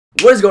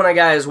What is going on,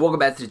 guys? Welcome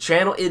back to the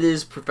channel. It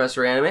is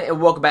Professor Anime, and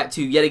welcome back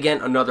to yet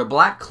again another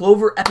Black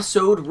Clover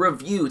episode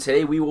review.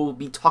 Today we will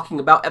be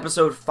talking about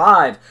episode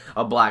 5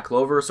 of Black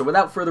Clover. So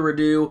without further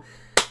ado,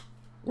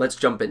 let's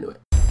jump into it.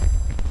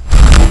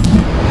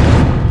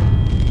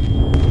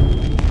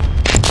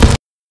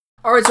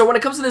 Alright, so when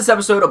it comes to this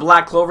episode of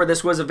Black Clover,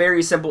 this was a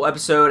very simple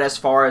episode as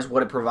far as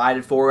what it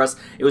provided for us.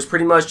 It was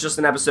pretty much just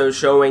an episode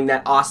showing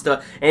that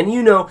Asta and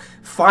Yuno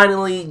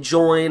finally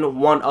join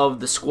one of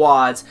the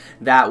squads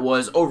that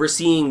was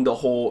overseeing the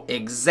whole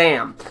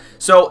exam.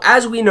 So,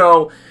 as we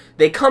know,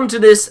 they come to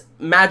this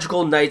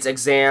Magical Knights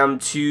exam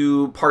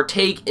to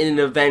partake in an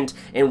event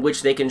in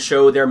which they can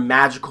show their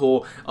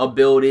magical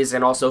abilities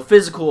and also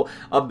physical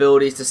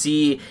abilities to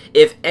see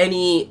if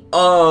any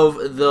of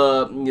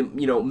the,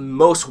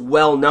 most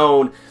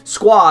well-known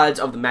squads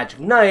of the Magic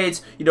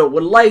Knights,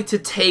 would like to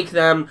take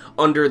them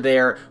under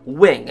their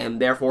wing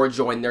and therefore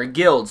join their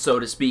guild, so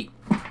to speak.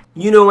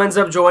 Yuno ends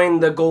up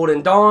joining the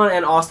Golden Dawn,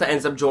 and Asta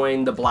ends up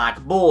joining the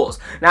Black Bulls.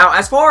 Now,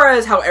 as far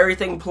as how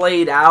everything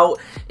played out,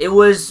 it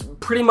was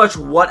pretty much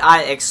what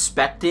I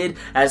expected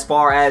as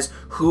far as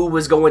who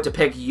was going to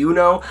pick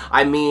Yuno.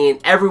 I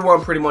mean,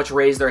 everyone pretty much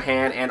raised their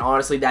hand, and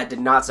honestly, that did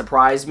not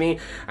surprise me.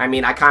 I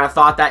mean, I kind of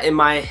thought that in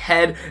my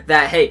head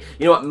that, hey,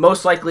 you know what,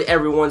 most likely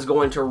everyone's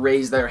going to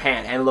raise their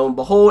hand, and lo and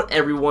behold,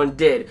 everyone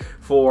did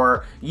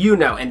for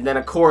Yuno. And then,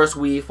 of course,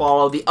 we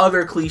follow the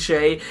other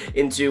cliche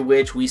into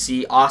which we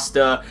see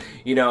Asta,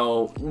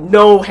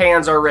 no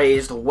hands are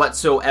raised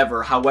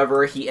whatsoever.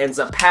 However, he ends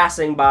up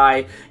passing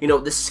by,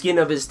 the skin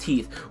of his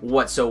teeth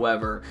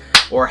whatsoever,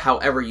 or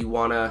however you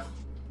want to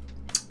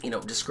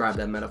describe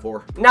that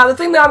metaphor. Now, the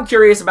thing that I'm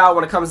curious about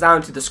when it comes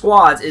down to the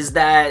squads is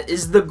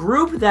the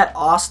group that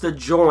Asta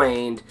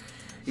joined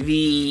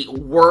the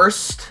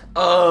worst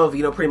of,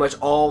 pretty much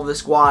all the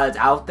squads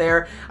out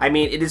there? I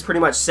mean, it is pretty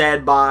much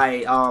said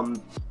by,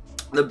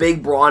 the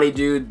big brawny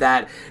dude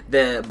that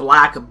the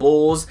Black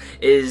Bulls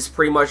is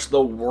pretty much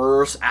the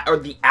worst, or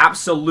the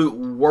absolute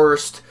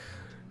worst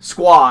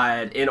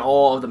squad in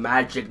all of the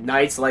Magic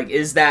Knights. Like,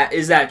 is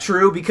that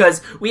true?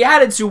 Because we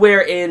had it to where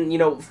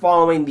in,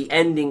 following the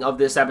ending of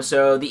this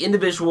episode, the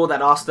individual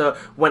that Asta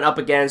went up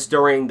against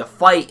during the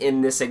fight in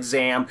this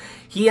exam,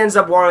 he ends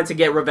up wanting to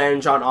get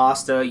revenge on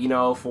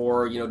Asta,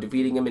 for,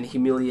 defeating him and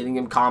humiliating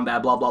him in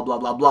combat, blah, blah, blah,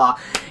 blah, blah.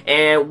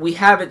 And we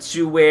have it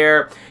to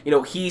where,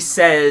 he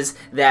says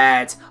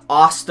that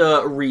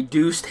Asta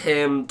reduced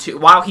him to,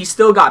 while he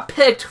still got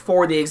picked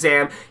for the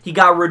exam, he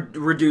got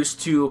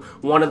reduced to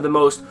one of the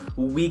most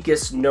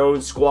weakest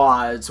known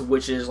squads,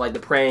 which is like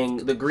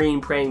the green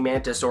praying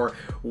mantis or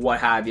what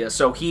have you.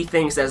 So he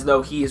thinks as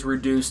though he is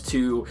reduced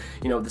to,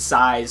 the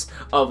size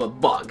of a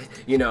bug,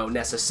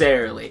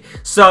 necessarily.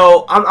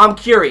 So I'm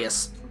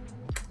curious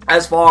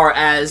as far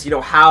as,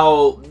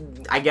 how,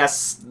 I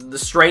guess, the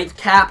strength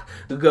cap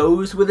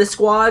goes with the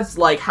squads.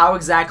 Like, how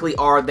exactly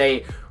are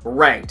they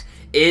ranked?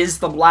 Is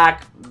the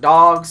Black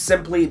Dog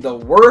simply the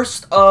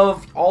worst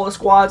of all the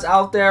squads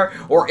out there?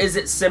 Or is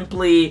it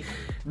simply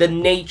the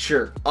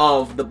nature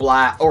of the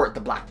Black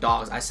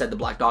Dogs? I said the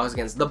Black Dogs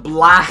against the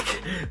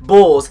Black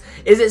Bulls.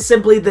 Is it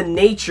simply the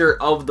nature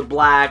of the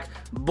Black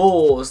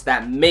Bulls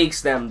that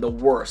makes them the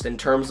worst in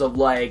terms of,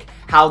 like,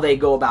 how they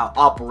go about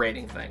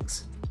operating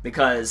things?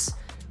 Because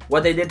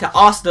what they did to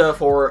Asta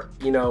for,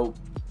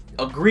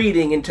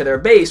 greeting into their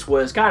base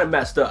was kind of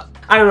messed up.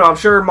 I don't know, I'm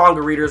sure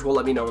manga readers will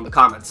let me know in the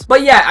comments.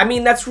 But yeah, I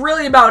mean, that's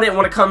really about it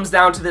when it comes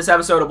down to this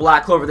episode of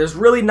Black Clover. There's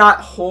really not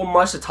a whole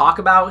much to talk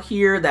about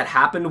here that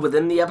happened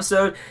within the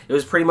episode. It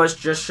was pretty much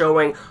just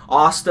showing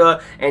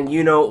Asta and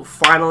Yuno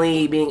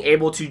finally being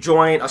able to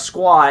join a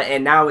squad,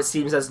 and now it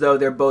seems as though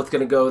they're both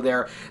going to go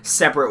their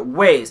separate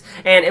ways.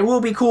 And it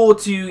will be cool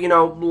to,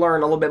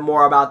 learn a little bit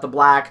more about the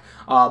Black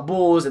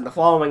Bulls in the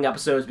following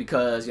episodes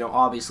because,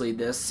 obviously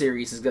this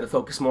series is going to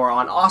focus more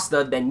on Asta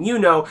than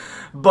Yuno,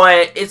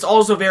 but it's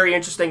also very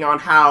interesting on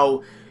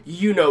how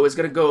Yuno is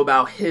going to go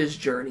about his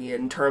journey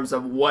in terms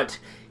of what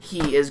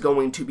he is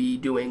going to be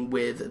doing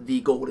with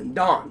the Golden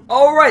Dawn.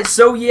 Alright,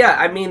 so yeah,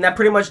 I mean, that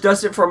pretty much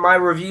does it for my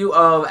review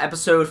of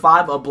episode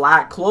 5 of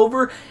Black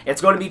Clover.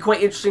 It's going to be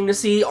quite interesting to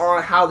see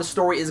on how the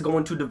story is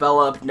going to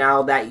develop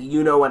now that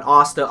Yuno and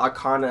Asta are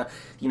kind of,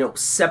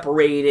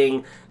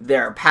 separating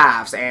their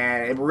paths,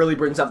 and it really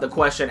brings up the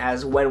question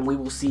as when we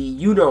will see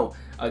Yuno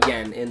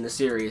again in the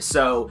series.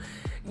 So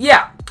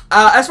yeah,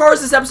 as far as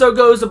this episode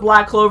goes to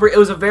Black Clover, it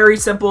was a very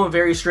simple and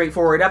very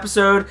straightforward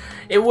episode.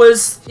 It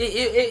was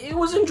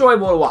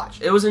enjoyable to watch.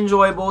 It was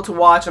enjoyable to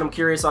watch, and I'm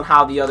curious on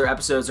how the other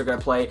episodes are going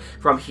to play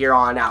from here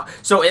on out.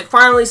 So it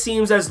finally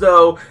seems as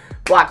though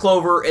Black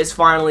Clover is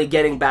finally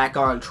getting back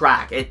on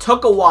track. It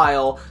took a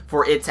while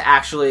for it to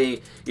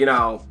actually,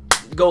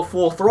 go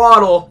full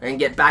throttle and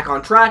get back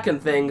on track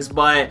and things,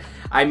 but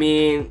I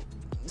mean,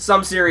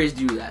 some series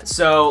do that.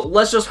 So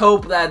let's just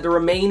hope that the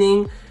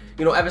remaining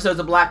episodes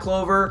of Black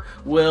Clover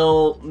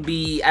will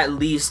be at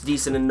least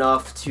decent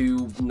enough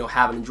to,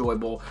 have an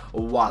enjoyable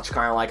watch,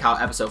 kind of like how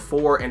episode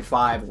 4 and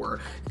 5 were,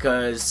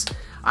 because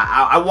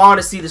I want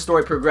to see the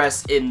story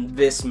progress in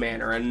this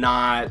manner and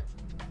not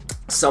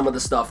some of the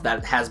stuff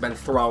that has been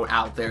thrown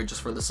out there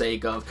just for the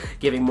sake of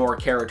giving more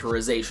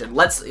characterization.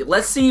 Let's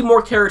see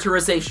more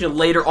characterization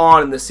later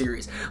on in the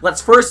series.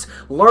 Let's first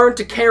learn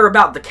to care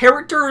about the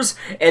characters,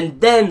 and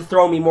then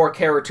throw me more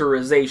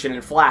characterization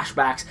and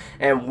flashbacks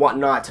and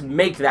whatnot to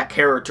make that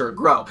character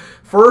grow.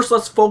 First,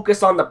 let's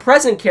focus on the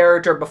present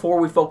character before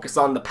we focus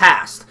on the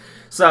past.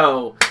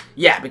 So,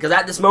 yeah, because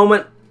at this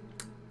moment,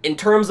 in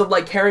terms of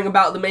like caring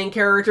about the main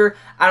character,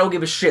 I don't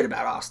give a shit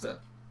about Asta.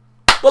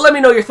 But let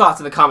me know your thoughts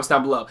in the comments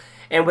down below.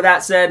 And with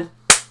that said,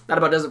 that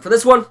about does it for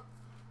this one.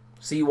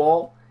 See you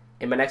all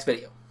in my next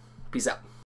video. Peace out.